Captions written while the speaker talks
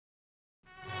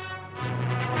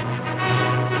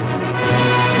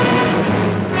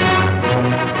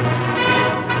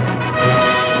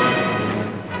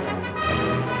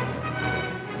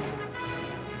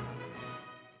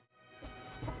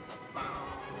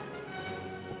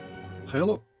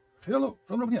Hello, hello,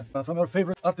 from Romania, from your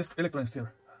favorite artist electronist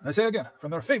here. I say again,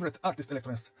 from your favorite artist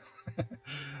electronist.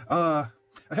 I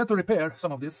had to repair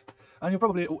some of this, and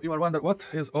you are wondering what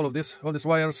is all of this, all these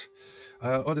wires,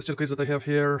 all these circuits that I have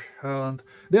here, and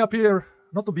they appear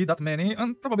not to be that many,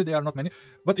 and probably they are not many,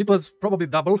 but it was probably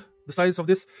double the size of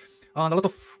this, and a lot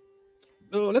of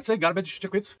let's say garbage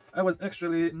circuits. I was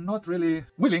actually not really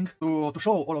willing to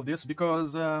show all of this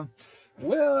because,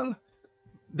 well,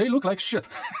 they look like shit,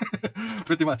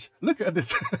 pretty much. Look at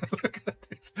this, look at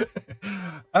this.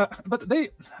 But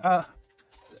they,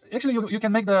 actually you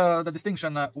can make the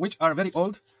distinction which are very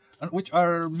old and which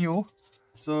are new.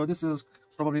 So this is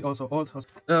probably also old.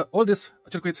 All these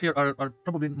circuits here are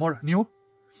probably more new,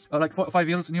 like 5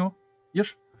 years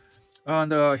new-ish.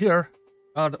 And here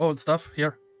are the old stuff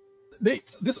here.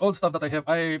 This old stuff that I have,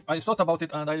 I thought about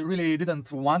it and I really didn't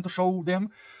want to show them.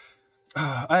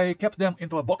 I kept them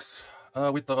into a box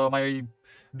with my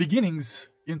beginnings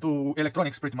into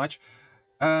electronics pretty much,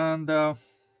 and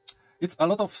it's a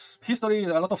lot of history,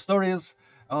 a lot of stories.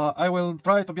 I will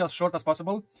try to be as short as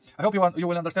possible. I hope you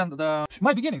will understand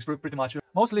my beginnings pretty much.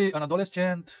 Mostly an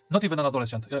adolescent, not even an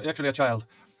adolescent, actually a child.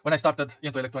 When I started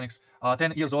into electronics,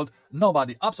 10 years old,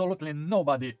 nobody, absolutely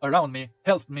nobody around me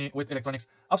helped me with electronics.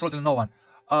 Absolutely no one.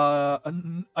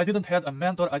 I didn't have a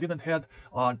mentor. I didn't have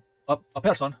a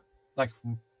person like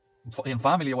in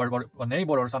family or a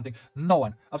neighbor or something. No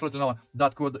one, absolutely no one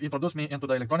that could introduce me into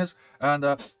the electronics. And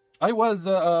I was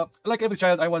like every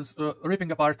child, I was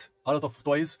ripping apart a lot of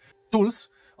toys, tools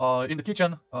in the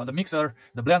kitchen, the mixer,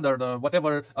 the blender, the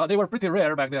whatever. They were pretty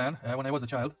rare back then when I was a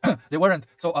child. They weren't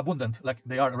so abundant like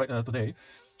they are right, today.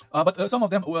 But some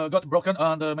of them got broken,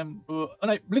 and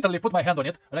I literally put my hand on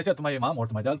it and I said to my mom or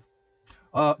to my dad,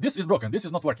 this is broken, this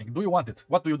is not working, do you want it?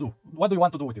 What do you do? What do you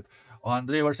want to do with it? And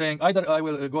they were saying either I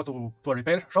will go to a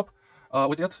repair shop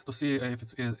with it to see if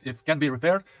it can be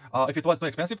repaired, if it was too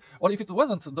expensive, or if it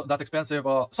wasn't that expensive.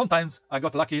 Sometimes I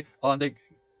got lucky and they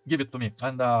give it to me,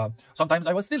 and sometimes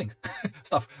I was stealing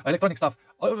stuff, electronic stuff,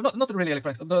 not really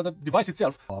electronics, the device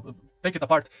itself, take it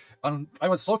apart, and I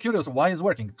was so curious why it's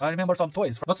working. I remember some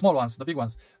toys, not small ones, the big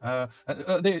ones,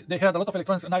 they had a lot of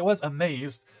electronics and I was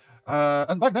amazed.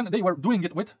 And back then they were doing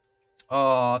it with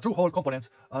through-hole components,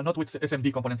 not with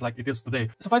SMD components like it is today.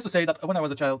 Suffice to say that when I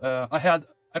was a child,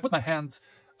 I put my hands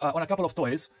on a couple of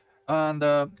toys, and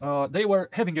they were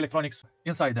having electronics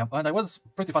inside them, and I was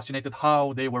pretty fascinated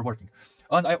how they were working.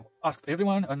 And I asked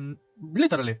everyone, and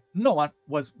literally no one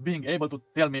was being able to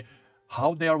tell me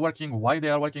how they are working, why they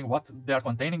are working, what they are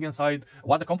containing inside,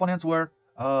 what the components were.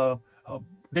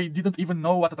 They didn't even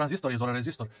know what a transistor is or a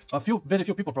resistor. Very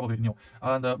few people probably knew,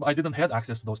 and I didn't have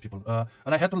access to those people.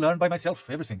 And I had to learn by myself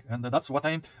everything, and that's what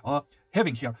I'm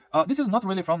having here. This is not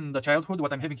really from the childhood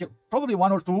what I'm having here. Probably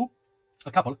one or two,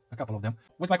 a couple of them.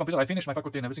 With my computer, I finished my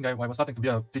faculty and everything. I was starting to be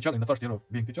a teacher in the first year of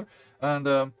being teacher, and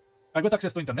I got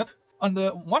access to internet. And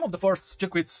one of the first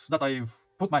circuits that I've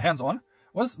put my hands on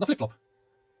was the flip-flop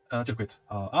circuit.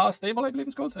 Stable, I believe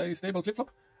it's called, a stable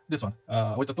flip-flop. This one,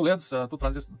 with the two LEDs, two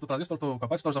transistors, two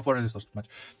capacitors, and 4 resistors, pretty much.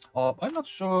 I'm not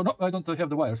sure, no, I don't have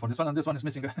the wires for this one, and this one is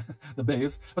missing the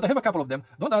base, but I have a couple of them.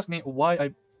 Don't ask me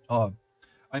why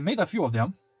I made a few of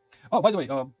them. Oh, by the way,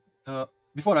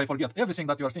 before I forget, everything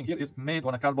that you are seeing here is made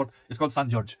on a cardboard. It's called San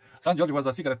George. San George was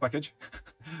a cigarette package,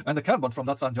 and the cardboard from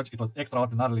that San George, it was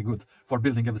extraordinarily good for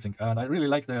building everything, and I really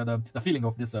like the feeling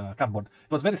of this cardboard.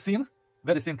 It was very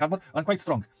thin cardboard and quite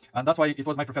strong, and that's why it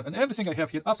was my preferred. And everything I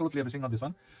have here, absolutely everything on this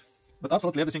one, but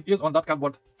absolutely everything is on that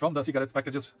cardboard from the cigarettes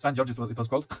packages. San George it was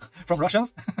called, from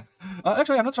Russians.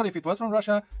 Actually, I'm not sure if it was from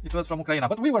Russia, it was from Ukraine,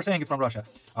 but we were saying it's from Russia.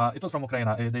 It was from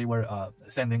Ukraine. They were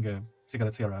sending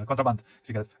cigarettes here, contraband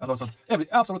cigarettes, and also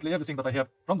absolutely everything that I have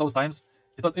from those times.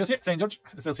 It was, you see, St. George,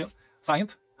 it says here,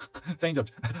 signed, St.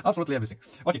 George, absolutely everything.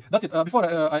 Okay, that's it. Before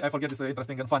I forget this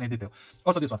interesting and funny detail.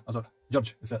 Also this one, also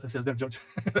George, it says there George,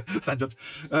 St. George.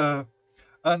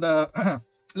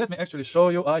 Let me actually show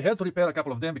you. I had to repair a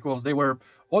couple of them because they were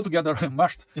all together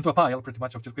mashed into a pile, pretty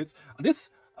much, of circuits. This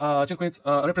circuits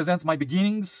represents my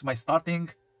beginnings, my starting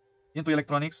into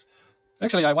electronics.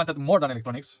 Actually, I wanted more than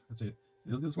electronics. Let's see,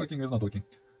 is this working? It's not working.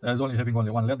 There's only having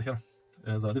only one LED here.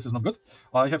 This is not good.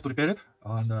 I have to repair it,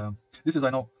 and this is,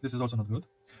 I know, this is also not good.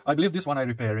 I believe this one I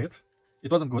repair it.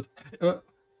 It wasn't good.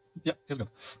 Yeah, it's good.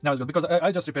 Now it's good because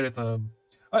I just repaired it.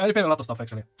 I repaired a lot of stuff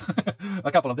actually,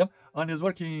 a couple of them, and it's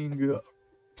working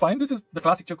fine. This is the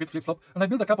classic circuit flip-flop, and I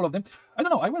built a couple of them. I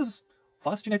don't know. I was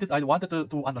fascinated. I wanted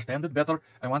to understand it better.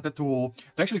 I wanted to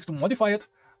actually modify it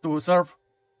to serve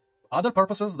other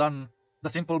purposes than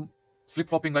the simple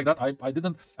flip-flopping like that.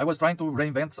 I was trying to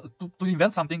reinvent, to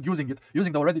invent something using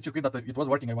the already circuit that it was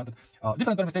working. I wanted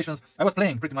different permutations. I was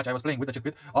playing with the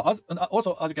circuit.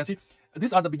 Also, as you can see,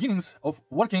 these are the beginnings of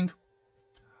working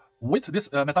with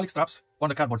these metallic straps on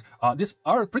the cardboards. These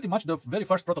are pretty much the very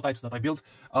first prototypes that I built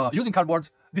using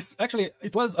cardboards. This actually,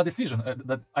 it was a decision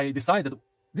that I decided.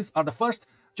 These are the first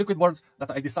circuit boards that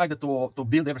I decided to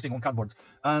build everything on cardboards,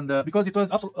 and because it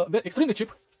was extremely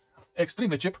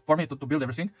cheap for me to build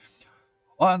everything,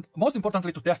 and most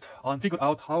importantly to test and figure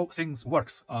out how things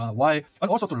works, why,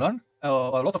 and also to learn a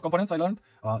lot of components. I learned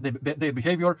their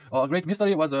behavior. A great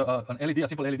mystery was an LED, a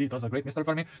simple LED. It was a great mystery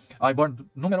for me. I burned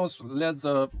numerous LEDs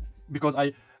because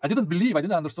I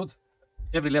didn't understood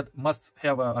every LED must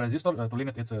have a resistor to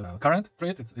limit its current to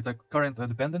it. It's a current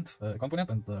dependent component,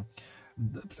 and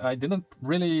I didn't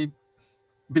really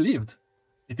believed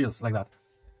it is like that.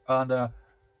 And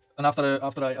after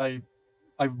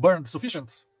I burned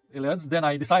sufficient LEDs, then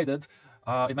I decided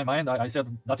in my mind, I said,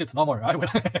 that's it, no more.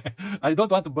 I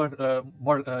don't want to burn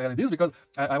more LEDs because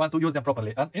I want to use them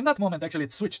properly. And in that moment, actually,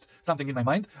 it switched something in my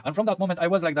mind. And from that moment, I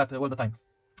was like that all the time.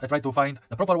 I tried to find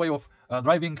the proper way of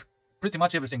driving pretty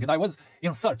much everything. And I was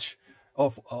in search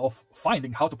of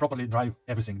finding how to properly drive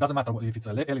everything. Doesn't matter if it's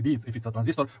a LED, if it's a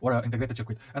transistor or an integrated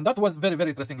circuit. And that was very,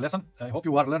 very interesting lesson. I hope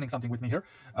you are learning something with me here.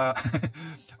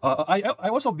 I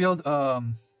also build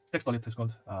textolit, it's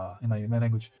called in my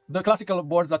language. The classical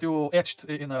boards that you etched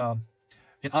in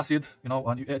acid, you know,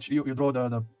 and you draw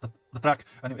the track,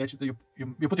 and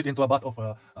you put it into a bath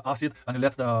of acid, and you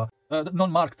let the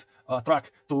non-marked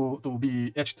track to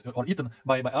be etched or eaten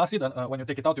by acid, and when you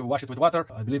take it out, you wash it with water.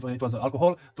 I believe it was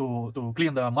alcohol to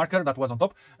clean the marker that was on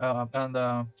top and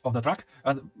of the track,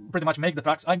 and pretty much make the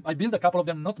tracks. I built a couple of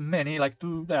them, not many, like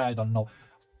two, I don't know,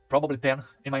 probably 10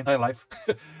 in my entire life.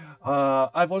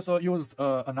 I've also used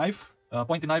a knife, a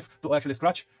pointy knife, to actually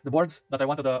scratch the boards that I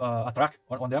wanted a track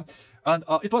on them, and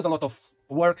it was a lot of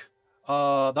work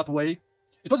that way.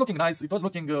 It was looking nice, it was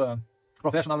looking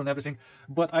professional and everything,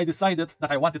 but I decided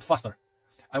that I wanted faster.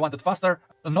 I wanted faster,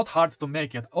 not hard to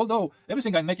make it. Although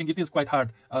everything I'm making, it is quite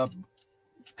hard.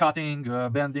 Cutting,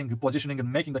 bending, positioning,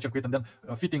 and making the circuit, and then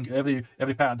fitting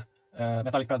every pad,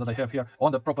 metallic pad that I have here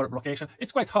on the proper location.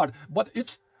 It's quite hard, but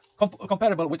it's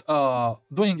comparable with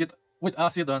doing it with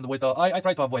acid and with I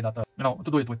try to avoid that, you know,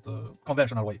 to do it with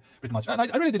conventional way pretty much, and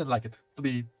I really didn't like it, to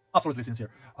be absolutely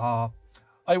sincere. I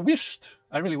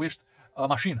really wished a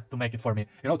machine to make it for me,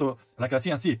 you know, to like a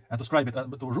CNC, and to scribe it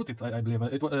and to route it. I believe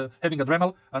it was having a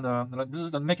Dremel and like this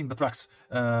is making the tracks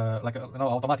like you know,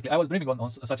 automatically. I was dreaming on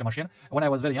such a machine when I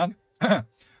was very young.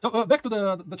 So back to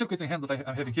the circuits in hand that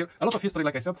I'm having here. A lot of history,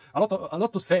 like I said, a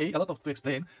lot to say, a lot to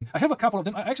explain. I have a couple of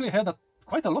them. I actually had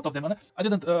quite a lot of them, and I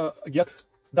didn't get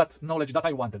that knowledge that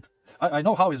I wanted. I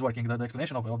know how it's working, the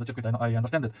explanation of the circuit. I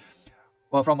understand it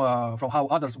from how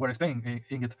others were explaining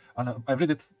it, and I've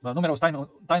read it numerous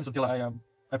times until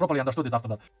I properly understood it after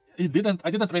that. I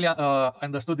didn't really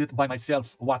understood it by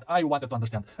myself what I wanted to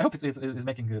understand. I hope it is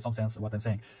making some sense what I'm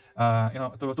saying. You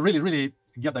know, to really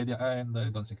get the idea. And I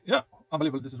don't think, yeah,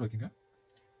 unbelievable, this is working.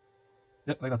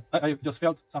 Yeah, like that. I just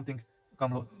felt something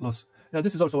come loose. Yeah,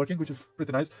 this is also working, which is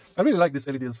pretty nice. I really like these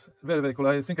LEDs. Very, very cool.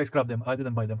 I think I scrapped them. I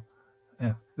didn't buy them.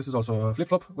 Yeah, this is also a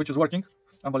flip-flop, which is working,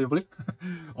 unbelievably.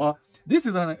 This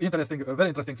is an interesting, very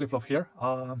interesting flip-flop here.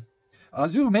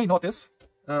 As you may notice,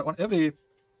 on every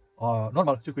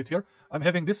normal circuit here, I'm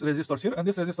having these resistors here and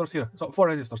these resistors here. So 4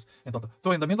 resistors in total.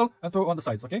 2 in the middle and 2 on the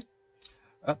sides, okay?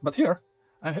 But here,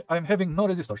 I'm having no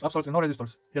resistors, absolutely no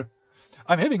resistors here.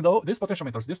 I'm having, though, these two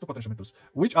potentiometers,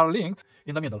 which are linked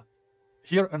in the middle,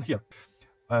 here and here,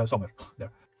 somewhere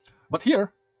there. But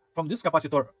here, from this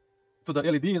capacitor to the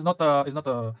LED is not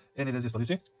any resistor. You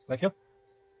see, like here.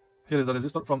 Here is a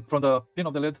resistor from the pin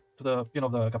of the LED to the pin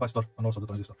of the capacitor, and also the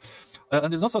transistor.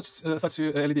 And it's not such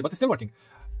LED, but it's still working.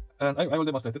 And I will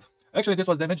demonstrate it. Actually, this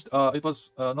was damaged. It was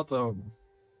not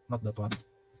that one,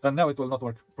 and now it will not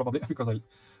work probably because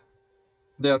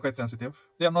they are quite sensitive.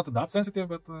 They are not that sensitive,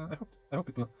 but I hope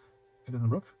it will. It didn't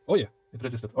broke. Oh yeah, it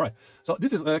resisted. All right. So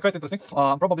this is quite interesting.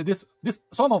 Probably this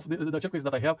some of the circuits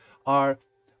that I have are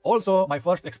also my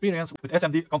first experience with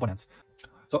SMD components.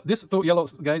 So these 2 yellow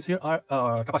guys here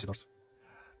are capacitors,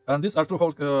 and these are 2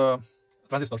 whole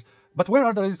transistors. But where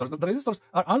are the resistors? The resistors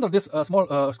are under this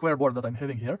small square board that I'm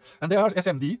having here, and they are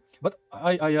SMD. But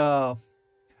I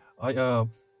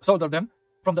soldered them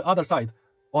from the other side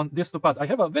on these 2 pads. I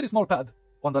have a very small pad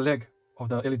on the leg of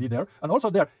the LED there, and also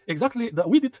there exactly the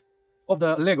width of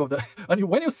the leg of the. And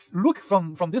when you look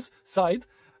from this side,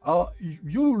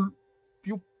 you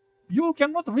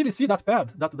cannot really see that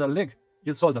pad that the leg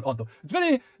is soldered onto. It's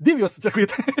very devious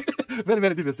circuit. Very,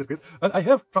 very devious circuit. And I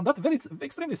have from that very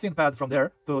extremely thin pad from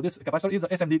there to this capacitor is a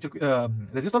SMD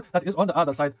resistor that is on the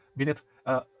other side beneath,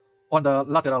 on the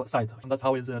lateral side. And that's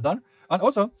how it's done. And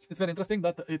also, it's very interesting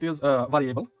that it is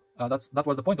variable. That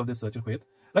was the point of this circuit.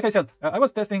 Like I said, I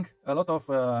was testing a lot of,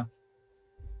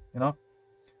 you know,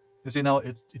 you see now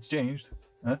it's changed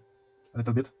a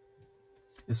little bit.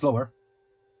 It's slower.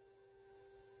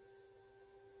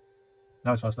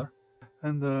 Now it's faster.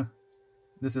 And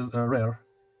this is rare.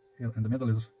 Here in the middle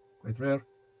is quite rare.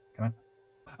 Come on.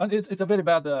 And it's a very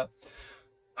bad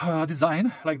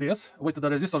design like this with the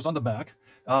resistors on the back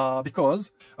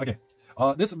because, okay,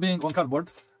 this being on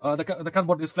cardboard, the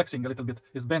cardboard is flexing a little bit,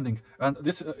 is bending. And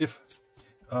this,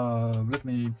 let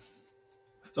me,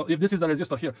 so if this is the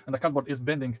resistor here and the cardboard is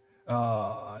bending,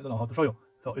 I don't know how to show you.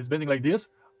 So it's bending like this,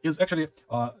 is actually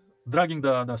dragging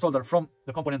the solder from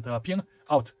the component pin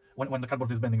out when the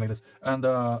cardboard is bending like this. And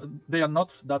they are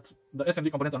not that, the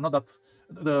SMD components are not that,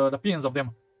 the pins of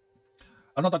them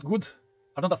are not that good,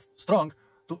 are not that strong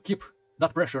to keep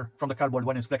that pressure from the cardboard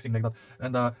when it's flexing like that.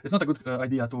 And it's not a good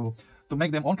idea to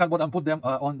make them on cardboard and put them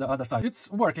on the other side.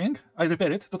 It's working. I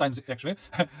repaired it 2 times actually,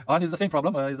 and it's the same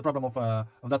problem. It's the problem of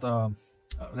that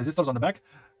resistors on the back,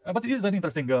 but it is an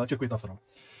interesting circuit after all.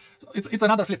 So it's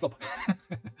another flip-flop.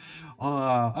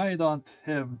 I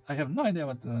have no idea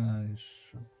what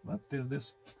is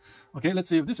this. Okay, let's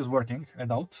see if this is working. I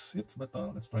doubt it, but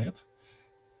let's try it.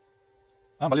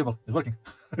 Unbelievable, it's working.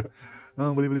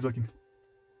 Unbelievable, it's working.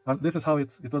 And this is how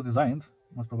it was designed.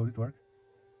 Most probably to work.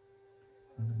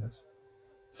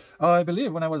 I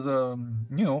believe when I was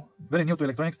very new to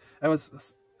electronics, I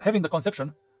was having the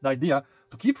conception, the idea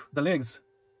to keep the legs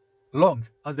long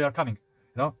as they are coming.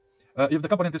 You know, if the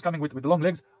component is coming with long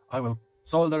legs, I will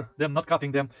solder them, not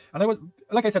cutting them. And I was,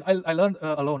 like I said, I learned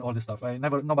alone all this stuff.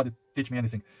 Nobody teach me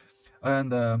anything.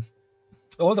 And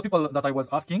all the people that I was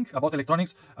asking about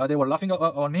electronics, they were laughing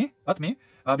at me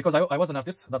because I was an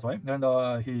artist, that's why. And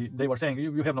they were saying,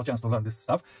 you have no chance to learn this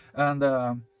stuff, and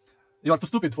you are too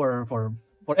stupid for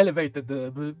elevated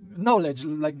knowledge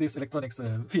like this electronics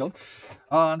field.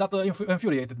 And that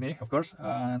infuriated me, of course.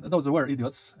 And those were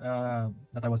idiots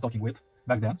that I was talking with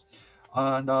back then.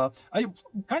 And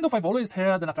I've always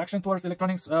had an attraction towards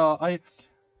electronics. I've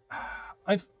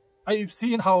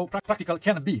seen how practical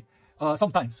can it be.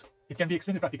 Sometimes it can be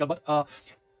extremely practical, but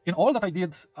in all that I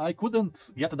did, I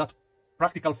couldn't get that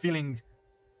practical feeling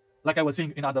like I was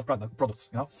seeing in other products,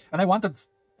 you know. And I wanted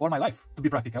all my life to be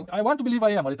practical. I want to believe I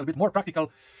am a little bit more practical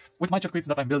with my circuits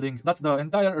that I'm building. That's the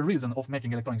entire reason of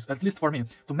making electronics, at least for me,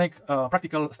 to make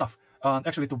practical stuff and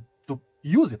actually to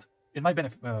use it in my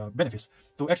benefits,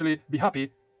 to actually be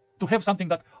happy to have something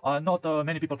that not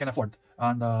many people can afford,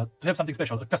 and to have something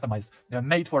special, customized,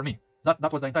 made for me.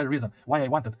 That was the entire reason why I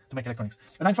wanted to make electronics.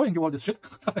 And I'm showing you all this shit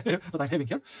that I'm having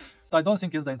here. I don't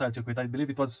think it's the entire circuit. I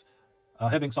believe it was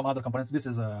having some other components. This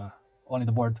is only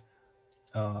the board.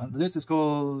 And this is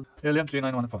called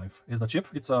LM3915 is the chip.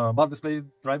 It's a bar display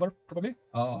driver, probably.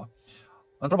 And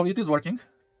probably it is working.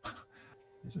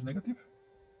 This is negative.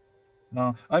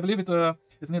 No, I believe it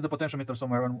needs a potentiometer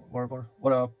somewhere or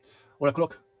a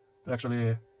clock to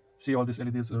actually see all these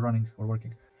LEDs running or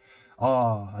working.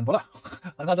 And voila,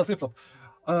 another flip-flop.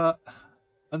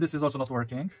 And this is also not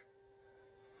working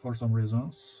for some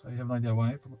reasons. I have no idea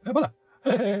why. Hey, voila!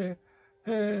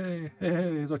 Hey,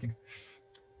 it's working.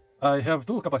 I have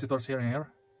 2 capacitors here and here,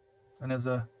 and it's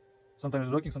sometimes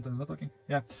it's working, sometimes it's not working.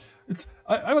 Yeah,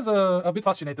 I was a bit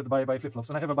fascinated by flip-flops,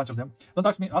 and I have a bunch of them. Don't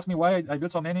ask me why I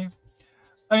built so many.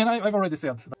 I mean, I've already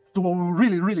said that to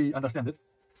really understand it.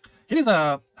 Here is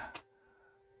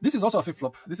this is also a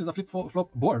flip-flop. This is a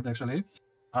flip-flop board, actually.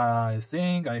 I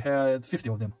think I had 50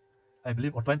 of them, I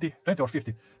believe, or 20 or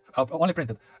 50, only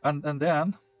printed. And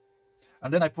then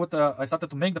I started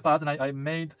to make the pads, and I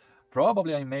made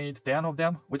 10 of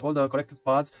them with all the corrected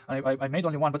pads. And I made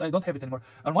only one, but I don't have it anymore.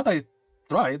 And what I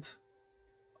tried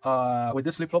with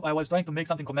this flip-flop, I was trying to make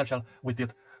something commercial with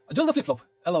it. Just the flip-flop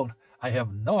alone. I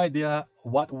have no idea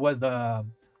what was the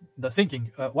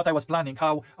thinking, what I was planning,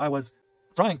 how I was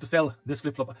trying to sell this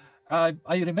flip-flop. I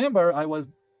remember I was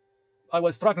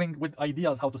struggling with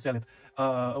ideas how to sell it.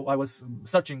 I was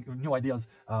searching new ideas,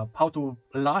 how to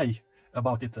lie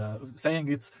about it, saying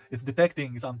it's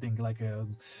detecting something like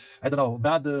I don't know,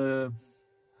 bad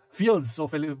fields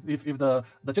of if the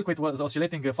circuit was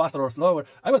oscillating faster or slower.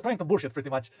 I was trying to bullshit pretty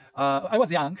much. I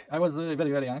was young. I was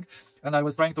very young, and I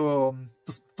was trying to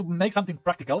make something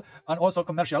practical and also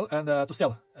commercial and to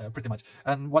sell pretty much,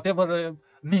 and whatever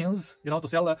means, you know, to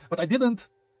sell. But I didn't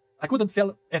I couldn't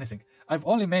sell anything. I've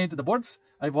only made the boards.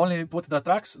 I've only put the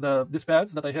tracks, these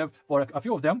pads that I have for a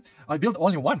few of them. I built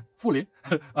only one fully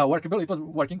workable. It was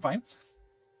working fine.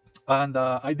 And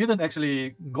I didn't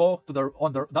actually go to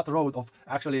that road of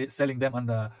actually selling them.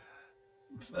 And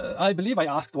I believe I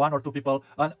asked 1 or 2 people,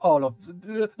 and all of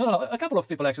no, a couple of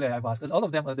people actually I've asked, and all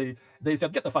of them they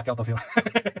said, "Get the fuck out of here."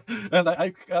 And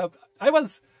I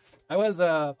was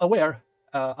aware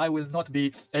I will not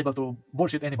be able to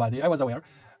bullshit anybody. I was aware.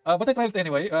 But I tried it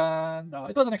anyway, and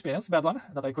it was an experience, bad one,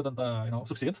 that I couldn't,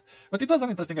 succeed. But it was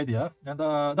an interesting idea, and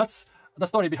that's the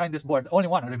story behind this board. Only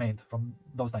one remained from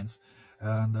those times.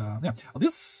 And yeah,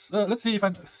 this, let's see if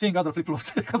I'm seeing other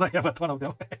flip-flops, because I have a ton of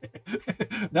them.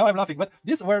 Now I'm laughing, but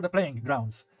these were the playing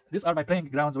grounds. These are my playing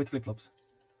grounds with flip-flops.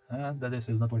 And this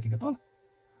is not working at all.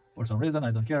 For some reason, I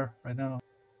don't care right now.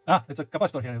 Ah, it's a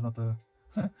capacitor here, it's not,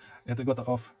 it got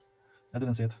off. I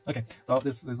didn't see it. Okay, so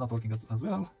this is not working as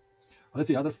well. Let's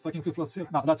see, other fucking flip-flops here.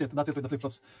 No, that's it with the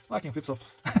flip-flops. Fucking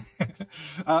flip-flops.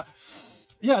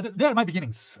 Yeah, they are my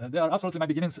beginnings. They are absolutely my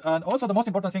beginnings. And also the most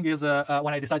important thing is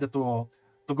when I decided to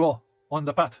go on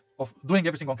the path of doing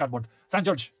everything on cardboard. St.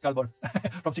 George cardboard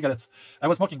from cigarettes. I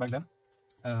was smoking back then.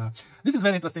 This is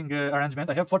very interesting arrangement.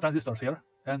 I have 4 transistors here.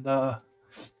 And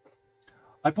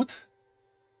I put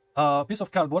a piece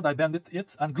of cardboard, I bend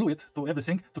it and glue it to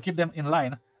everything to keep them in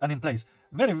line and in place.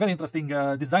 Very, very interesting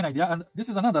design idea. And this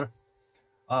is another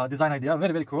design idea.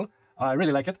 Very, very cool. I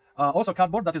really like it. Also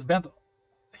cardboard that is bent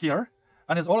here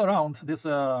and is all around this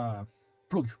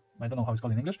plug. I don't know how it's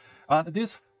called in English. And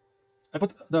this, I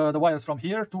put the wires from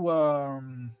here to, I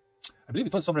believe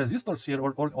it was some resistors here,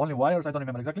 or only wires, I don't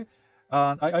remember exactly.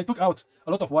 And I took out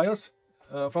a lot of wires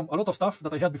from a lot of stuff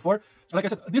that I had before. Like I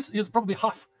said, this is probably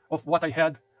half of what I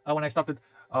had when I started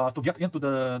to get into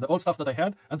the old stuff that I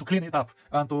had and to clean it up.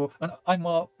 And I'm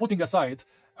putting aside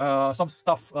some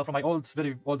stuff from my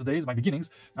very old days, my beginnings.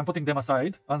 I'm putting them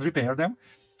aside and repair them.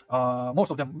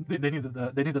 Most of them they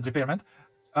needed repairment.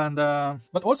 And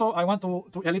but also I want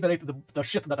to eliminate the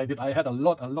shit that I did. I had a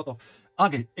lot of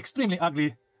ugly, extremely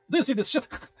ugly. Do you see this shit?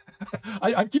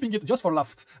 I'm keeping it just for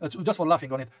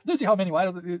laughing on it. Do you see how many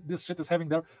wires this shit is having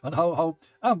there, and how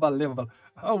unbelievable,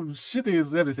 how shitty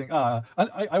is everything? And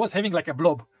I was having like a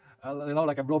blob,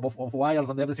 like a blob of wires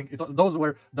and everything. Those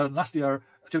were the nastier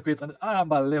circuits, and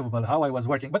unbelievable how I was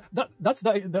working. But that's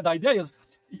the idea is,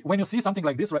 when you see something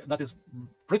like this, right, that is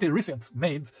pretty recent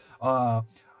made,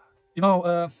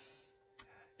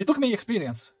 it took me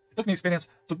experience. It took me experience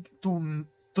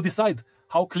to decide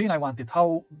how clean I want it,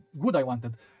 how good I want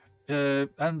it,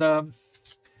 and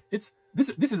this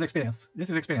is experience. This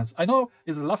is experience. I know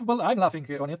it's laughable. I'm laughing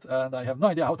on it, and I have no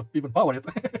idea how to even power it.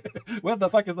 Where the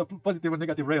fuck is the positive and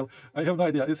negative rail? I have no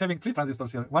idea. It's having 3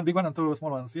 transistors here, 1 big one and 2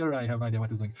 small ones here. I have no idea what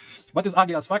it's doing. But it's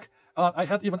ugly as fuck. I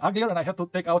had even uglier, and I had to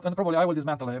take out, and probably I will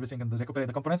dismantle everything and recuperate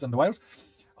the components and the wires,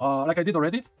 like I did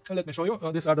already. Let me show you.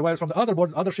 These are the wires from the other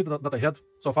boards, other shit that I had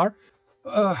so far.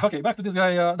 Okay, back to this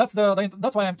guy. That's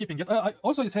why I'm keeping it.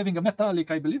 Also, it's having a metallic.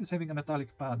 I believe it's having a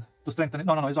metallic pad to strengthen it.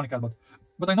 No, it's only cardboard.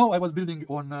 But I know I was building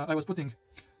on. I was putting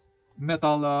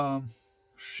metal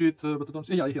sheet. But I don't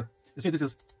see. Yeah, here. You see, this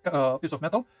is a piece of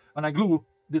metal, and I glue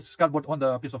this cardboard on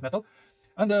the piece of metal.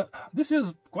 And this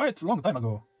is quite a long time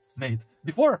ago made.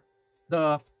 Before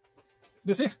do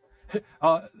you see?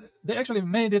 They actually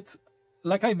made it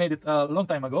like I made it a long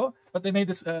time ago, but they made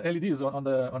this LEDs on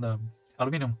the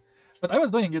aluminum. But I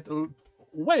was doing it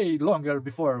way longer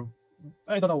before.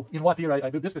 I don't know in what year I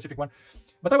did this specific one.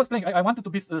 But I was playing. I wanted to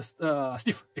be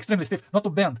stiff, extremely stiff, not to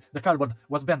bend. The cardboard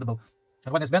was bendable.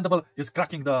 And when it's bendable, it's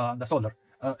cracking the solder.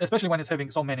 Especially when it's having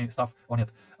so many stuff on it.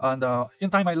 And in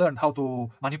time I learned how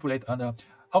to manipulate and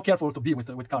how careful to be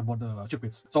with cardboard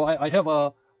circuits. So I have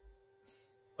a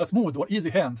smooth or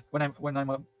easy hand when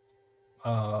I'm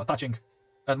touching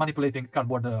and manipulating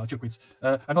cardboard circuits.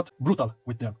 I'm not brutal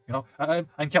with them,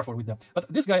 I'm careful with them.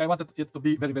 But this guy, I wanted it to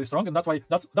be very, very strong, and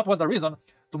that was the reason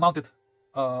to mount it,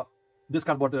 this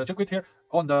cardboard circuit here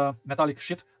on the metallic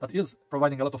sheet that is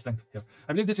providing a lot of strength here.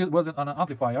 I believe this was an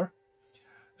amplifier,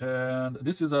 and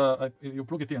this is you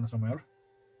plug it in somewhere.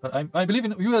 But I believe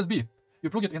in USB. You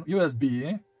plug it in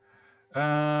USB,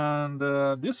 and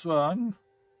this one,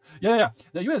 yeah,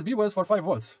 the USB was for 5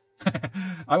 volts.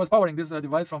 I was powering this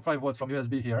device from 5 volts from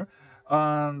USB here,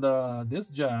 and this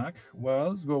jack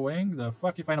was going the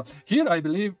fuck if I know. Here I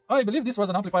believe this was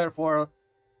an amplifier for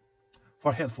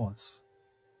headphones,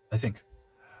 I think.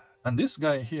 And this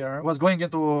guy here was going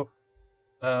into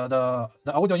the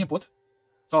audio input.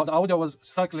 So the audio was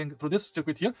cycling through this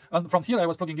circuit here, and from here I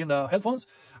was plugging in the headphones,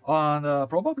 and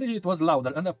probably it was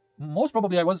louder, and most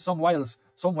probably I was some wires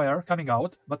somewhere coming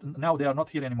out, but now they are not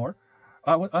here anymore,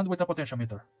 and with a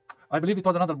potentiometer. I believe it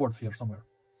was another board here somewhere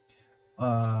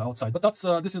outside. But that's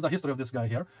this is the history of this guy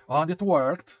here, and it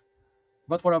worked,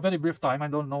 but for a very brief time. I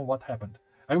don't know what happened.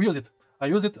 I use it,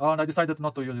 and I decided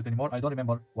not to use it anymore. I don't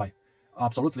remember why.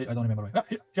 Absolutely, I don't remember why.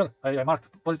 Here I marked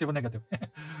positive and negative.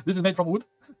 This is made from wood,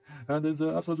 and it's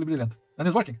absolutely brilliant, and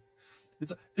it's working.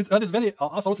 It's very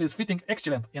absolutely is fitting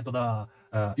excellent into the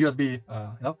USB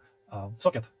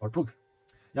socket or plug.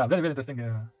 Yeah, very interesting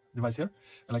device here.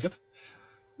 I like it.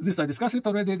 This I discussed it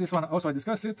already. This one also I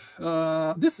discussed it.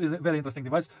 This is a very interesting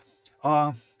device.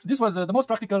 This was the most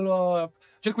practical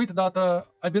circuit that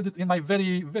I built it in my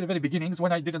very beginnings,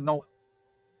 when I didn't know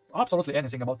absolutely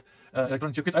anything about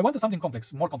electronic circuits. I wanted something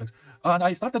complex, more complex, and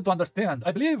I started to understand.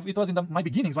 I believe it was in my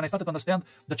beginnings when I started to understand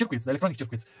the circuits, the electronic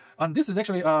circuits. And this is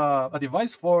actually a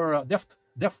device for deaf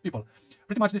people.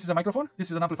 Pretty much, this is a microphone. This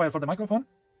is an amplifier for the microphone.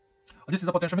 This is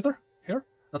a potentiometer here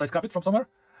that I scrapped it from somewhere.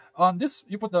 On this,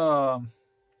 you put the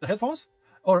headphones,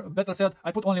 or better said,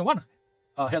 I put only one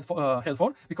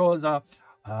headphone because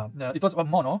it was a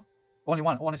mono,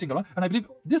 only single one, and I believe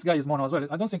this guy is mono as well.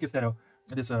 I don't think it's stereo.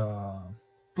 This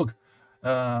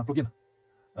plug-in,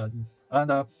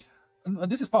 and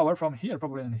this is power from here,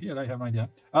 probably in here. I have no idea.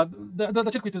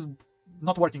 The circuit is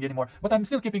not working anymore, but I'm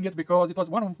still keeping it because it was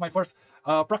one of my first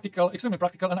extremely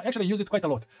practical, and I actually use it quite a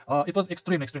lot. It was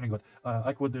extremely good.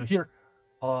 I could hear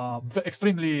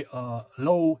extremely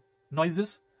low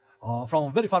noises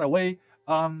from very far away.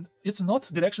 It's not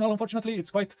directional, unfortunately.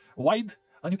 It's quite wide,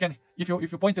 and you can, if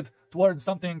you point it towards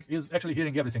something, is actually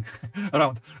hearing everything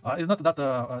around. It's not that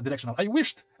directional. I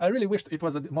really wished it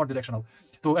was more directional,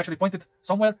 to actually point it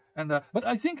somewhere. And but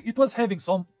I think it was having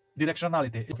some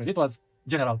directionality. It was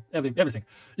general, everything.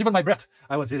 Even my breath,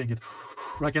 I was hearing it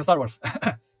like in Star Wars.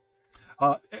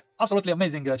 Absolutely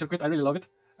amazing circuit. I really love it.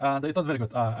 And it was very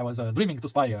good. I was dreaming to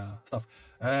spy stuff,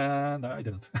 and I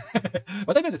didn't.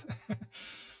 But I did it.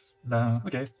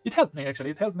 Okay, it helped me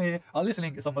actually. It helped me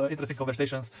listening to some interesting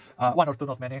conversations, one or two,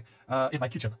 not many, in my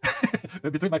kitchen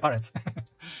between my parents.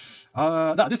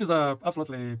 This is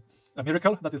absolutely a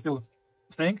miracle that is still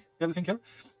staying. Everything here.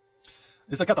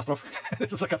 It's a catastrophe.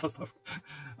 This is a catastrophe.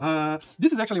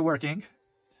 This is actually working,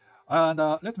 and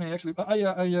let me actually.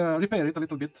 I repair it a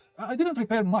little bit. I didn't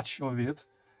repair much of it.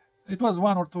 It was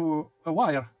one or two a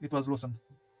wire. It was loosened.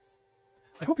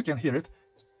 I hope you can hear it.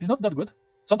 It's not that good.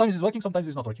 Sometimes it's working, sometimes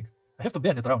it's not working. I have to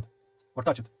bend it around or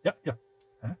touch it. Yeah, yeah.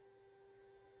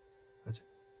 Let's see.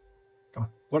 Come on,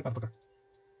 work, motherfucker.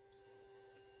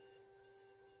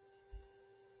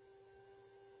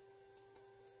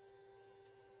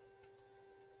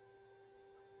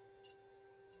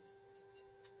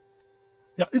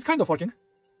 Yeah, it's kind of working.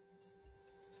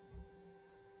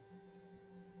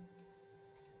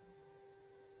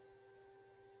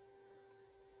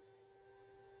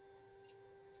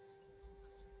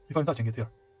 If I'm touching it here,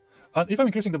 and if I'm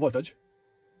increasing the voltage,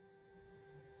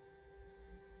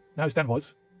 now it's 10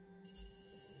 volts,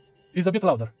 it's a bit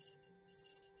louder.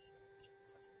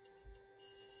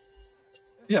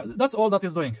 Yeah, that's all that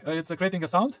is doing. It's creating a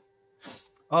sound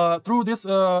through this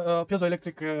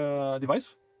piezoelectric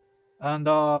device, and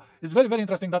it's very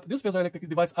interesting that this piezoelectric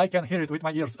device, I can hear it with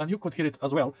my ears, and you could hear it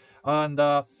as well. And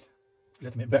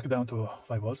let me back down to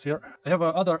 5 volts here. I have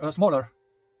other smaller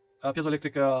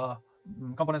piezoelectric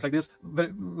components like this,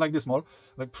 like this small,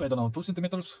 like I don't know, 2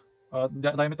 centimeters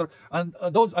diameter, and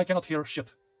those I cannot hear shit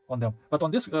on them. But on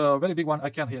this very big one,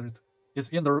 I can hear it. It's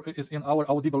in our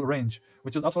audible range,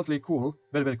 which is absolutely cool,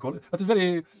 very cool. But it's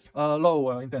very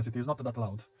low intensity. It's not that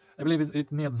loud. I believe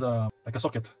it needs like a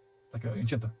socket, like a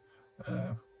inchinta,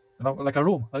 like a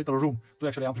little room to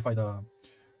actually amplify the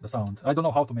sound. I don't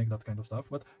know how to make that kind of stuff,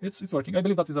 but it's working. I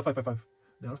believe that is a 555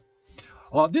 there.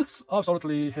 This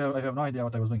absolutely, I have no idea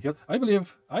what I was doing here. I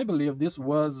believe this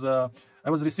was I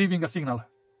was receiving a signal,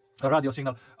 a radio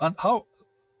signal, and how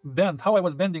I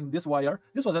was bending this wire.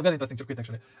 This was a very interesting circuit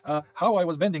actually. How I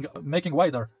was making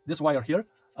wider this wire here.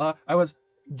 I was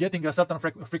getting a certain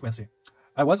frequency.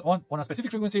 I was on a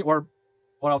specific frequency or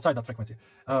outside that frequency.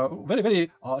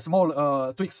 Very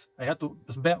small tweaks I had to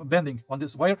bending on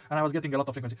this wire, and I was getting a lot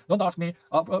of frequency. Don't ask me.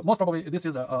 Most probably this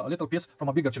is a little piece from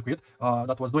a bigger circuit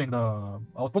that was doing the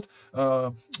output.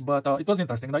 But it was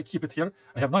interesting. I keep it here.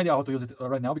 I have no idea how to use it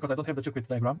right now because I don't have the circuit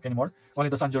diagram anymore. Only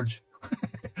the San George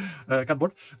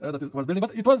cardboard that was building.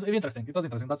 But it was interesting. It was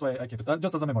interesting. That's why I keep it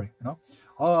just as a memory. You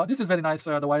know. This is very nice.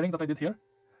 The wiring that I did here.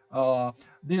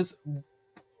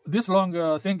 This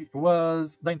long thing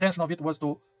was, the intention of it was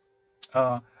to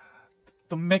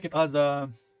make it as a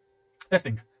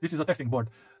testing. This is a testing board,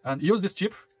 and use this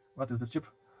chip. What is this chip?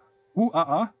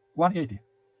 UAA 180.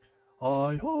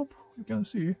 I hope you can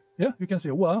see. Yeah, you can see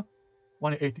UAA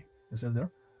 180. It says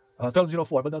there.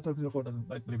 1204, but that 1204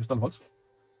 doesn't, I believe, is 12 volts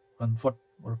and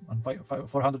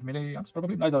 400 milliamps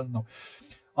probably. I don't know.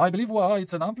 I believe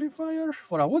it's an amplifier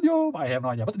for audio. I have no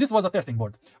idea, but this was a testing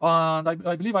board, and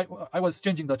I believe I was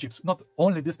changing the chips, not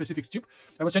only this specific chip.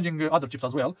 I was changing other chips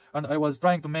as well, and I was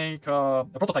trying to make a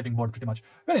prototyping board pretty much.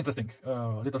 Very interesting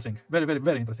little thing,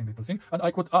 very interesting little thing. And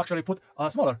I could actually put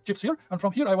smaller chips here, and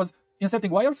from here I was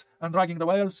inserting wires and dragging the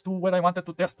wires to where I wanted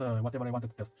to test whatever I wanted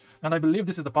to test. And I believe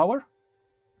this is the power.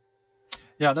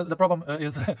 Yeah, the problem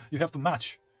is you have to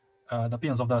match the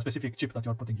pins of the specific chip that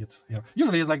you're putting it here.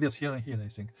 Usually it's like this here and here, I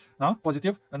think. No?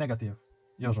 Positive and negative,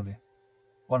 usually.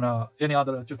 On any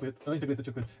other circuit, integrated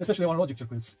circuit, especially on logic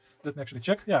circuits. Let me actually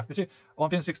check. Yeah, you see, on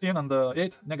pin 16 and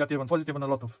 8, negative and positive, and a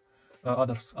lot of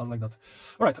others are like that.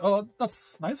 Alright,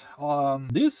 that's nice.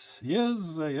 This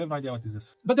is, I have no idea what is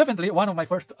this. But definitely one of my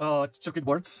first circuit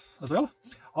boards as well.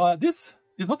 This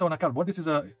is not on a cardboard, this is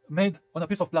made on a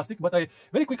piece of plastic, but I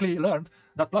very quickly learned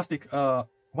that plastic,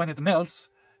 when it melts,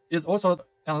 is also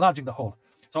enlarging the hole.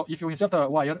 So if you insert a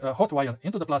wire, a hot wire,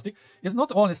 into the plastic, it's not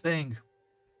only staying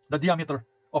the diameter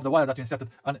of the wire that you inserted,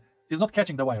 and is not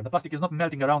catching the wire. The plastic is not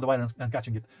melting around the wire and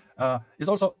catching it. It's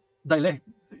also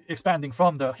expanding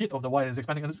from the heat of the wire, is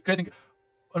expanding and creating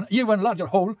an even larger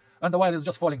hole, and the wire is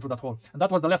just falling through that hole. And that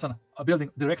was the lesson,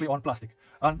 building directly on plastic.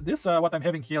 And this, what I'm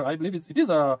having here, I believe it is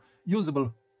a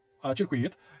usable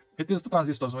circuit. It is 2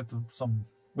 transistors with some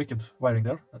wicked wiring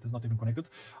there that is not even connected.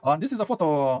 And this is a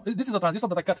transistor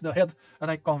that I cut the head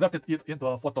and I converted it into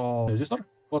a photoresistor,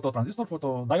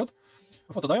 photodiode.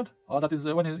 That is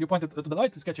when you point it to the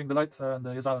light, it's catching the light, and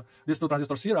these 2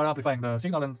 transistors here are amplifying the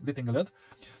signal and lighting the LED.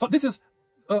 So this is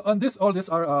and all these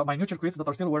are my new circuits that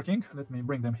are still working. Let me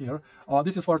bring them here.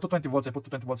 This is for 220 volts. I put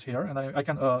 220 volts here, and I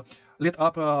can lit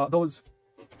up those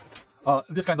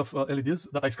this kind of LEDs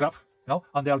that I scrap.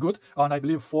 And they are good, and I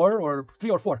believe 3 or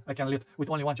 4 I can lit with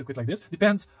only one circuit like this.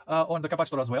 Depends on the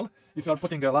capacitor as well. If you are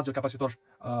putting a larger capacitor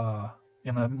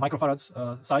in a microfarads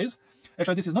size,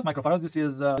 actually this is not microfarads, this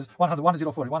is 100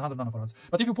 nanofarads.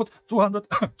 But if you put 200,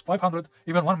 500,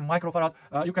 even 1 microfarad,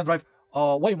 you can drive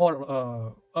way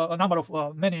more, a number of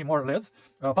many more LEDs,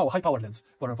 high power LEDs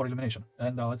for illumination.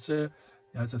 And it's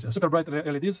super bright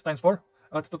LEDs times 4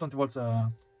 at 220 volts.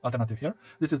 Alternative here.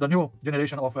 This is the new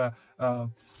generation of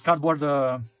cardboard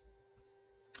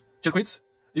circuits.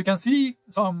 You can see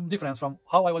some difference from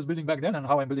how I was building back then and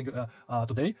how I'm building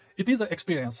today. It is an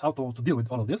experience how to deal with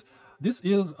all of this. This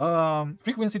is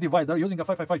frequency divider using a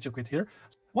 555 circuit here.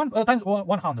 1 times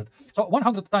 100. So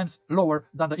 100 times lower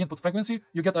than the input frequency,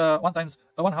 you get 100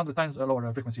 times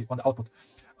lower frequency on the output.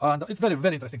 And it's very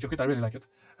interesting circuit. I really like it.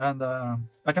 And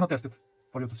I cannot test it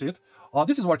for you to see it.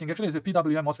 This is working actually. It's a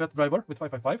PWM MOSFET driver with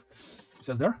 555. It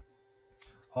says there.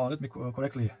 Let me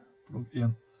correctly plug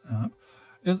in.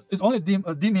 It's only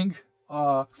dimming.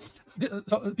 So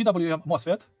PWM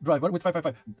MOSFET driver with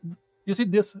 555. You see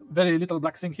this very little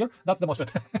black thing here? That's the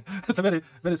MOSFET. It's a very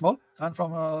small. And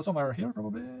from somewhere here,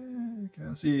 probably you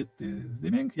can see it is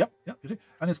dimming. Yep. You see,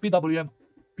 and it's PWM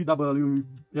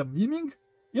dimming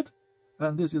it.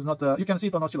 And this is not. You can see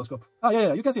it on oscilloscope.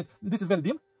 Yeah. You can see it. This is very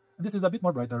dim. This is a bit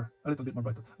more brighter, a little bit more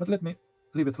brighter. But let me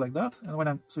leave it like that. And when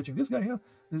I'm switching this guy here,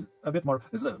 is a bit more.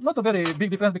 It's not a very big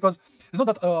difference because it's not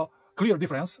that clear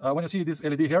difference. When you see this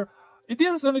LED here, it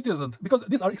is and it isn't, because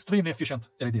these are extremely efficient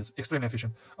LEDs, extremely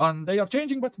efficient, and they are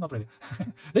changing, but not really.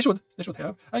 They should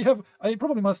have. I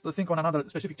probably must think on another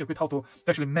specific circuit how to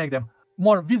actually make them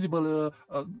more visible.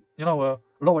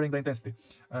 Lowering the intensity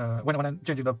when I'm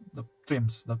changing the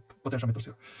trims, the potentiometers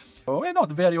here. So we're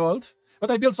not very old. But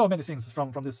I built so many things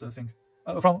from this thing.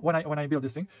 From when I built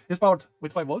this thing, it's powered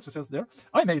with 5 volts. It says there.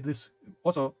 I made this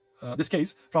also this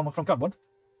case from cardboard.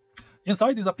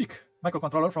 Inside is a PIC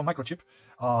microcontroller from Microchip,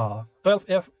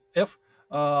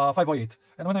 12F508.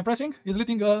 And when I'm pressing, it's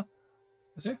lighting. You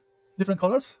see, different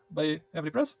colors by every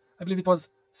press. I believe it was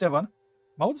 7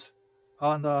 modes.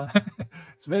 And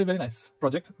it's very nice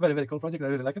project, very cool project. I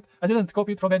really like it. I didn't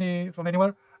copy it from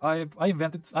anywhere. I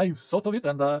invented, I thought of it,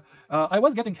 and I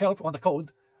was getting help on the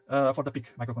code for the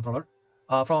PIC microcontroller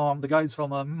from the guys from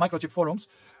Microchip forums,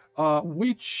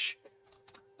 which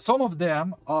some of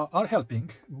them are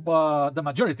helping, but the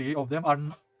majority of them are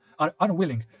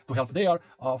unwilling to help.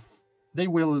 They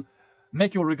will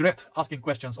make you regret asking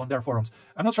questions on their forums.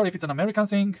 I'm not sure if it's an American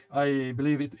thing. I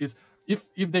believe it is.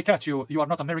 If they catch you, you are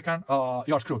not American,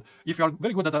 you are screwed. If you are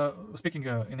very good at speaking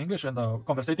in English and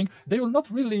conversating, they will not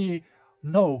really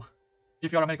know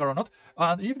if you are American or not.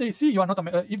 And if they see you are not,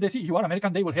 if they see you are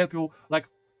American, they will help you like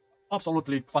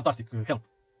absolutely fantastic help.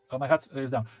 My hat is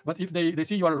down. But if they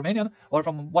see you are Romanian or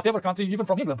from whatever country, even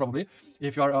from England probably,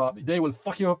 if you are, they will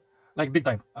fuck you like big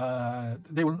time.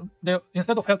 They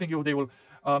instead of helping you, they will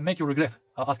make you regret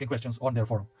asking questions on their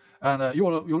forum, and you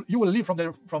will leave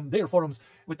from their forums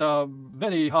with a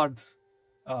very hard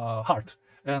heart,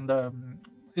 and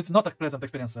it's not a pleasant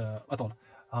experience at all.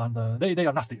 And they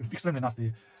are nasty, extremely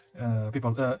nasty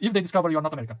people. If they discover you are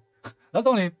not American, that's the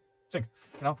only thing,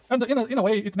 you know. And in a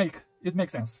way, it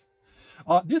makes sense.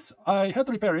 This I had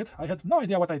to repair it. I had no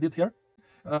idea what I did here.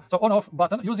 So on-off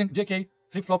button using JK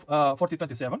FlipFlop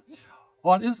 4027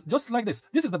 on is just like this.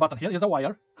 This is the button here. Is a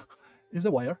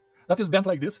wire, that is bent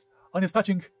like this, and is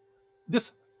touching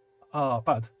this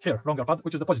pad here, longer pad,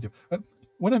 which is the positive.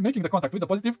 When I'm making the contact with the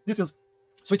positive, this is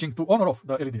switching to on or off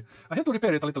the LED. I had to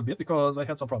repair it a little bit because I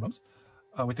had some problems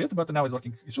with it, but now it's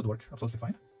working. It should work absolutely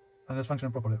fine, and it's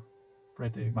functioning properly,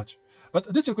 pretty much.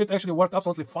 But this circuit actually worked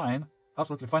absolutely fine,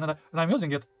 and I'm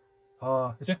using it.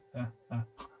 You see,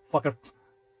 fucker.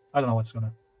 I don't know what's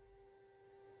gonna.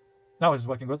 Now it's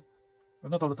working good,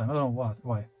 but not all the time. I don't know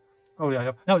why. Oh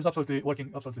yeah. Now it's absolutely working,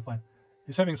 absolutely fine.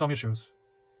 He's having some issues.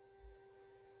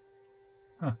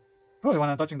 Huh. Probably when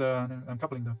I'm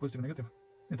coupling the positive and negative.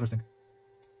 Interesting.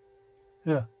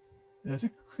 Yeah. Yeah,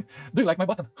 see? Do you like my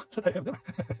button that I have there?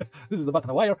 This is the button,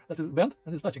 a wire that is bent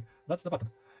and is touching. That's the button.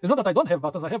 It's not that I don't have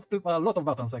buttons. I have a lot of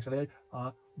buttons actually.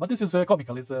 But this is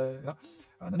comical. It's you know.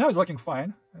 Now it's working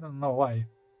fine. I don't know why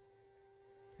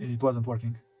it wasn't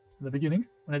working in the beginning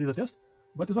when I did the test,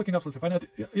 but it's working absolutely fine.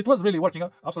 It was really working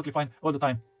absolutely fine all the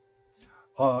time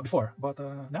before, but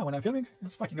now when I'm filming,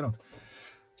 it's fucking around.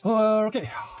 Okay,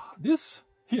 this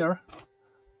here,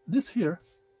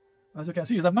 as you can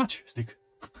see, is a matchstick.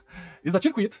 Is a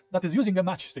circuit that is using a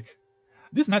matchstick.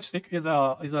 This matchstick is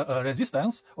a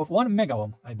resistance of 1 mega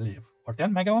ohm, I believe, or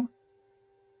 10 mega ohm,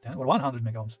 10 or 100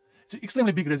 mega ohms. It's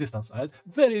extremely big resistance.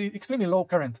 Extremely low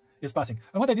current is passing.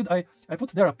 And what I did, I put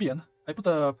there a pin. I put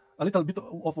a little bit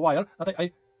of wire that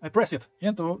I press it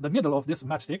into the middle of this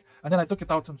matchstick, and then I took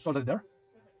it out and soldered it there.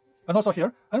 And also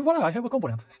here, and voila, I have a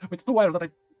component with 2 wires that I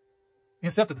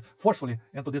inserted forcefully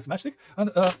into this matchstick. And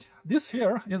this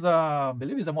here is I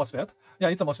believe is a MOSFET. Yeah,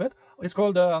 it's a MOSFET. It's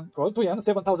called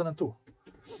 2N7002.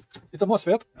 It's a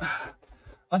MOSFET,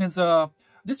 and it's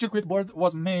this circuit board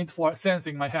was made for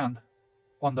sensing my hand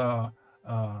on the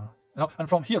you know, and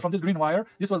from this green wire,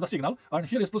 this was the signal, and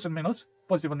here is plus and minus,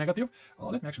 positive and negative.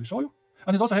 Let me actually show you.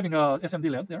 And it's also having a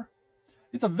SMD LED there.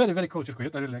 It's a very, very cool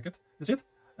circuit. I really like it. You see it?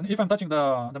 And if I'm touching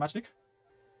the matchstick,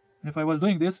 if I was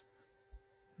doing this,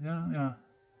 yeah,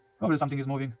 probably something is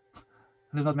moving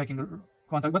and it's not making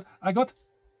contact. But I got,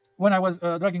 when I was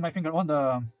dragging my finger on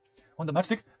the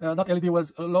matchstick, that LED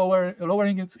was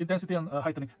lowering its intensity and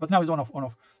heightening. But now it's on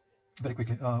off very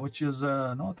quickly, which is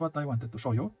not what I wanted to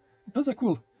show you. It does a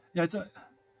cool, yeah. It's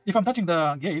if I'm touching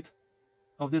the gate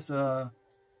of this,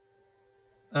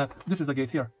 this is the gate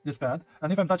here, this pad,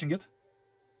 and if I'm touching it,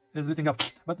 it's lighting up.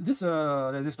 But this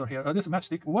resistor here, this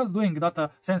matchstick was doing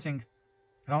that sensing,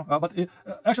 you know. But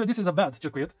actually, this is a bad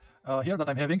circuit here that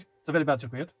I'm having. It's a very bad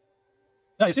circuit.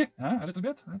 Yeah, you see, a little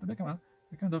bit. Come on,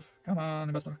 you kind of, come on,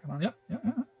 investor, come on, yeah.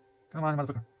 Come on,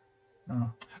 motherfucker.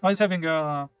 No, it's having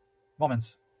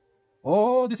moments.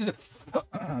 Oh, this is it.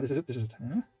 This is it.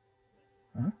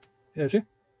 Yeah, see?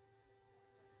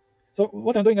 So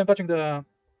what I'm doing, I'm touching the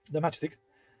matchstick,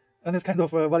 and it's kind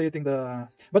of variating the.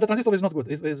 But the transistor is not good.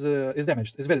 Is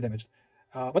damaged. It's very damaged.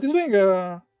 But it's doing,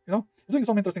 you know, it's doing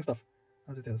some interesting stuff,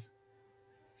 as it is.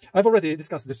 I've already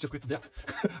discussed this circuit to death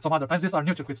some other times. These are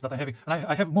new circuits that I'm having, and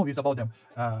I have movies about them.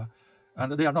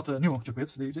 And they are not new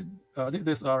circuits.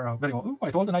 These are very old,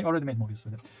 quite old, and I already made movies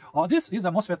with them. This is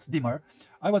a MOSFET dimmer.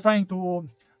 I was trying to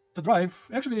drive,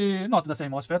 actually not the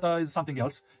same MOSFET, is something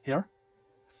else here.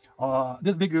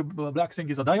 This big black thing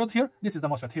is a diode here. This is the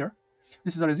MOSFET here.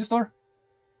 This is a resistor.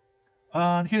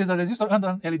 And here is a resistor and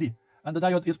an LED. And the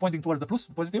diode is pointing towards the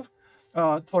positive,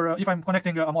 for if I'm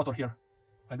connecting a motor here.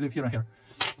 I believe here and here.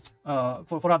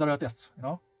 For other tests, you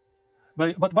know.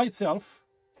 But by itself,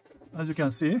 as you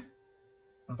can see,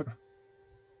 like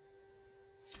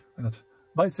that.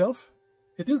 By itself,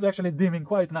 it is actually dimming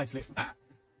quite nicely.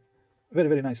 Very,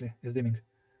 very nicely is dimming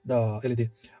the LED,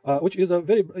 which is a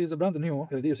brand new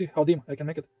LED. You see how dim I can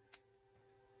make it?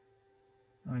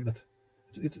 Like that.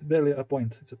 It's barely a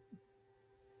point.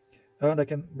 And I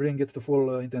can bring it to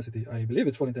full intensity. I believe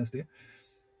it's full intensity,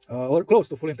 or close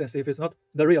to full intensity. If it's not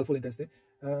the real full intensity,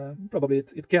 probably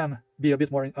it can be a bit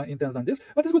more intense than this.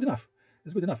 But it's good enough.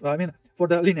 It's good enough. I mean, for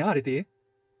the linearity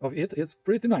of it, it's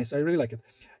pretty nice. I really like it.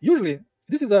 Usually,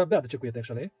 this is a bad circuit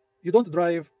actually. You don't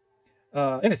drive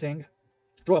anything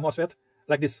through a MOSFET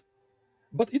like this,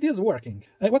 but it is working.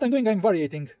 What I'm doing, I'm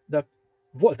variating the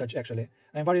voltage actually.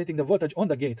 I'm variating the voltage on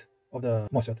the gate of the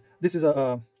MOSFET. This is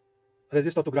a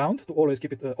resistor to ground to always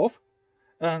keep it off,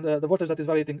 and the voltage that is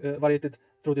variated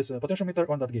through this potentiometer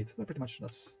on that gate. Pretty much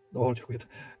that's the whole circuit.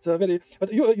 It's a very,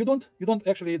 but you don't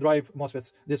actually drive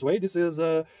MOSFETs this way. This is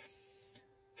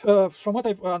from what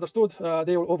I've understood,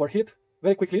 they will overheat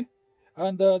very quickly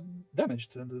and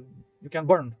damaged, and you can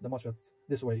burn the MOSFETs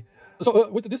this way. So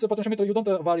with this potentiometer, you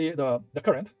don't vary the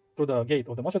current through the gate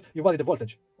of the MOSFET. You vary the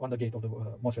voltage on the gate of the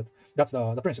MOSFET. That's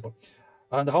the principle.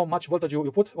 And how much voltage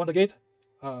you put on the gate,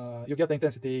 you get the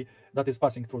intensity that is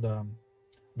passing through the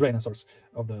drain and source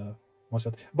of the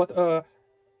MOSFET. But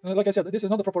like I said, this is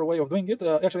not the proper way of doing it.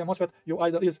 Actually, a MOSFET you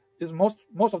either is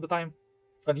most of the time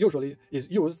and usually is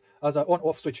used as an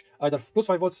on-off switch, either plus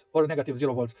 5 volts or negative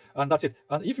 0 volts, and that's it.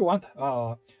 And if you want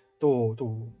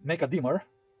to make a dimmer,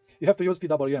 you have to use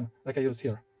PWM like I used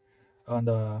here, and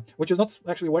which is not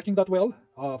actually working that well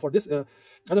for this. I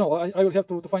don't know. I will have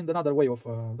to find another way of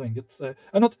doing it.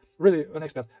 I'm not really an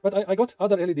expert, but I got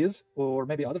other LEDs or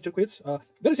maybe other circuits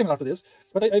very similar to this,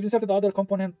 but I've inserted other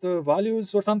component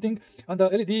values or something, and the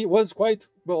LED was quite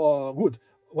good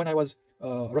when I was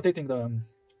rotating the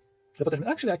potential.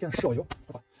 Actually, I can show you.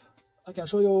 I can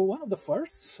show you one of the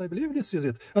first. I believe this is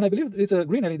it, and I believe it's a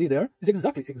green LED there. It's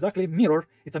exactly mirror.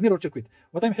 It's a mirror circuit.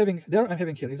 What I'm having there, I'm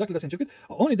having here. Exactly the same circuit.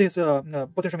 Only these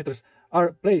potentiometers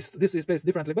are placed. This is placed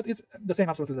differently, but it's the same,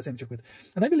 absolutely the same circuit.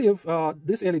 And I believe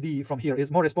this LED from here is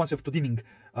more responsive to dimming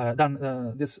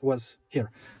than this was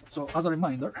here. So as a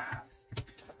reminder,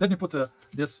 let me put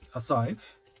this aside.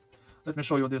 Let me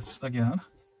show you this again.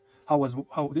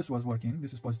 How this was working.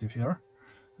 This is positive here.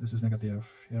 This is negative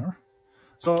here.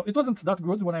 So it wasn't that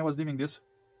good when I was dimming this.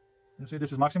 You see,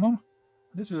 this is maximum.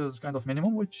 This is kind of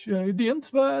minimum, which it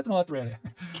didn't, but not really.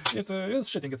 It is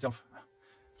shitting itself.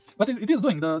 But it is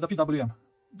doing the PWM,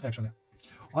 actually.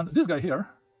 And this guy here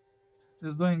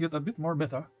is doing it a bit more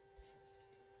better.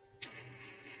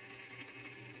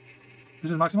 This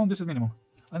is maximum, this is minimum.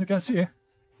 And you can see,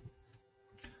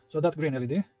 so that green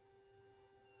LED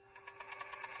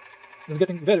is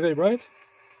getting very, very bright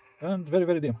and very,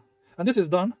 very dim. And this is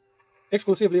done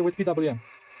exclusively with PWM,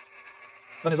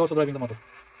 and is also driving the motor.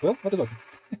 Well, that is okay.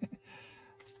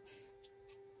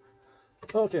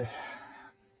 Okay.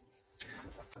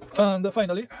 And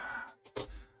finally,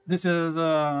 this is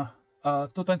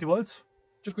 220 volts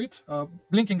circuit,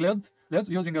 blinking LEDs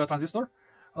using a transistor.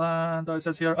 And it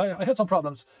says here I had some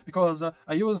problems because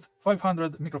I used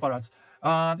 500 microfarads,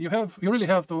 and you really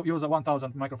have to use a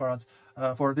 1000 microfarads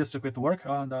for this circuit to work.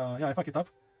 And yeah, I fucked it up,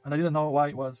 and I didn't know why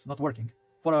it was not working.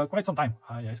 For quite some time.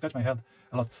 I scratched my head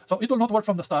a lot. So it will not work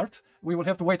from the start. We will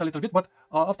have to wait a little bit, but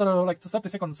after like 30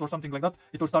 seconds or something like that,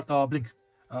 it will start blink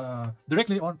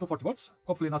directly on 240 volts.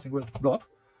 Hopefully nothing will blow up.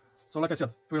 So like I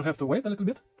said, we'll have to wait a little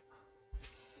bit.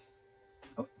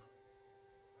 Oh,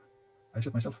 I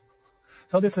shit myself.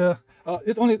 So this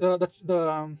it's only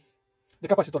the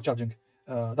capacitor charging.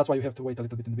 That's why you have to wait a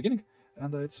little bit in the beginning,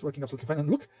 and it's working absolutely fine. And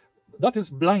look, that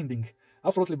is blinding,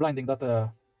 absolutely blinding. That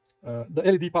the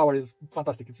LED power is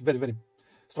fantastic. It's very, very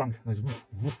strong.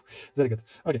 It's very good.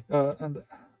 Okay, and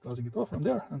closing it off from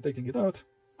there and taking it out,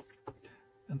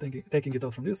 and taking it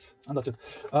out from this, and that's it.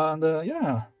 And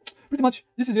yeah, pretty much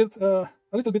this is it. A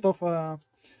little bit of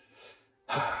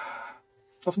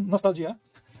nostalgia.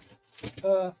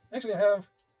 Actually, I have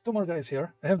two more guys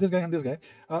here. I have this guy and this guy.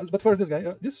 But first, this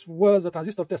guy. This was a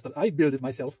transistor tester. I built it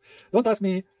myself. Don't ask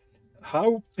me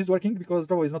how it's working, because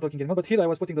probably it's not working anymore. But here I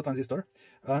was putting the transistor,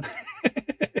 and,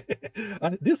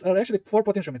 and these are actually 4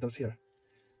 potentiometers here.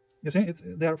 You see,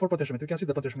 there are 4 potentiometers. You can see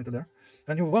the potentiometer there,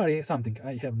 and you vary something.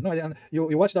 I have no idea. And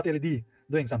you watch that LED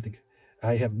doing something.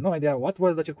 I have no idea what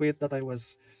was the circuit that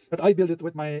I built it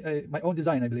with my own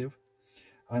design, I believe,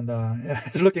 and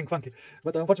it's looking funky.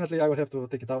 But unfortunately, I will have to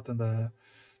take it out and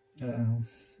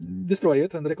destroy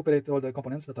it and recuperate all the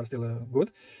components that are still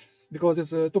good. Because it's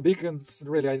too big, and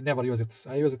really I never use it.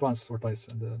 I use it once or twice,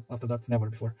 and after that, never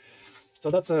before. So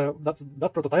that's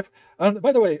that prototype. And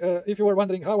by the way, if you were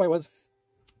wondering how I was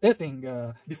testing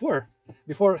before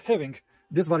having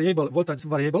this voltage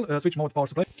variable switch mode power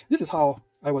supply, this is how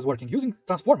I was working using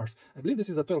transformers. I believe this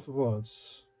is a 12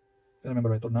 volts, if I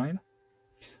remember right, or 9,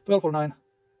 12 or 9.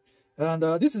 And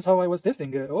this is how I was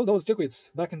testing all those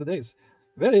circuits back in the days.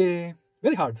 Very,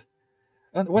 very hard.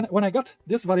 And when I got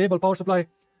this variable power supply,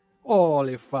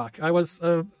 holy fuck! I was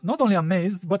not only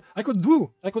amazed, but I could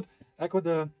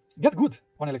get good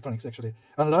on electronics actually,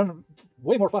 and learn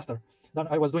way more faster than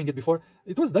I was doing it before.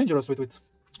 It was dangerous with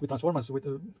transformers,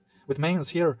 with mains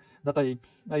here that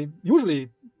I usually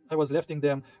was lefting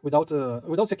them without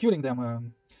securing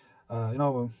them, you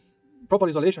know, proper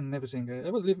isolation and everything. I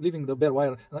was leaving the bare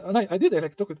wire, and I did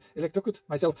electrocute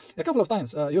myself a couple of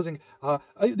times using.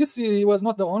 This was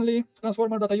not the only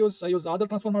transformer that I used. I used other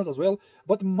transformers as well,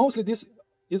 but mostly this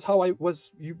is how I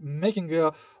was making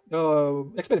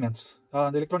experiments,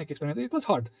 the electronic experiments. It was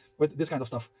hard with this kind of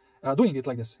stuff, doing it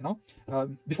like this, you know,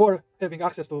 before having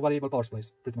access to variable power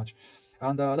supplies, pretty much.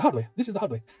 And the hard way. This is the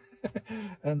hard way.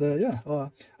 And yeah,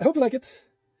 I hope you like it.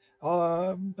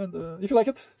 And if you like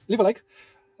it, leave a like,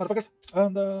 motherfuckers,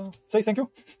 and say thank you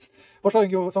for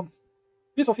showing you some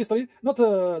piece of history. Not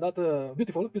that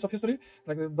beautiful piece of history,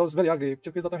 like those very ugly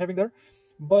chickpeas that I'm having there,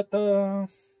 but I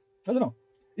don't know.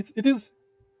 It is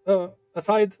a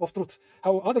side of truth.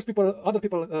 How other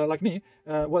people like me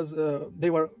they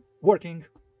were working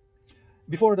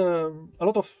before a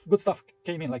lot of good stuff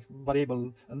came in, like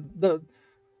variable and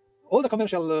all the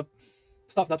commercial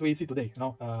stuff that we see today, you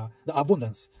know, the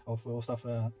abundance of stuff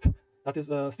that is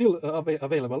still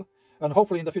available, and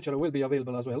hopefully in the future will be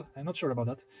available as well. I'm not sure about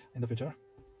that in the future.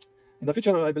 In the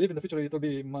future, I believe in the future it will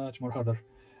be much more harder,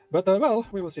 but well,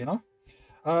 we will see, no?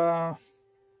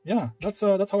 Yeah, that's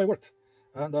how I worked,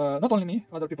 and not only me,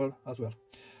 other people as well.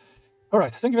 All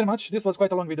right, thank you very much. This was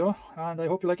quite a long video, and I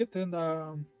hope you like it.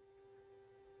 And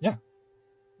yeah,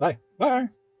 bye.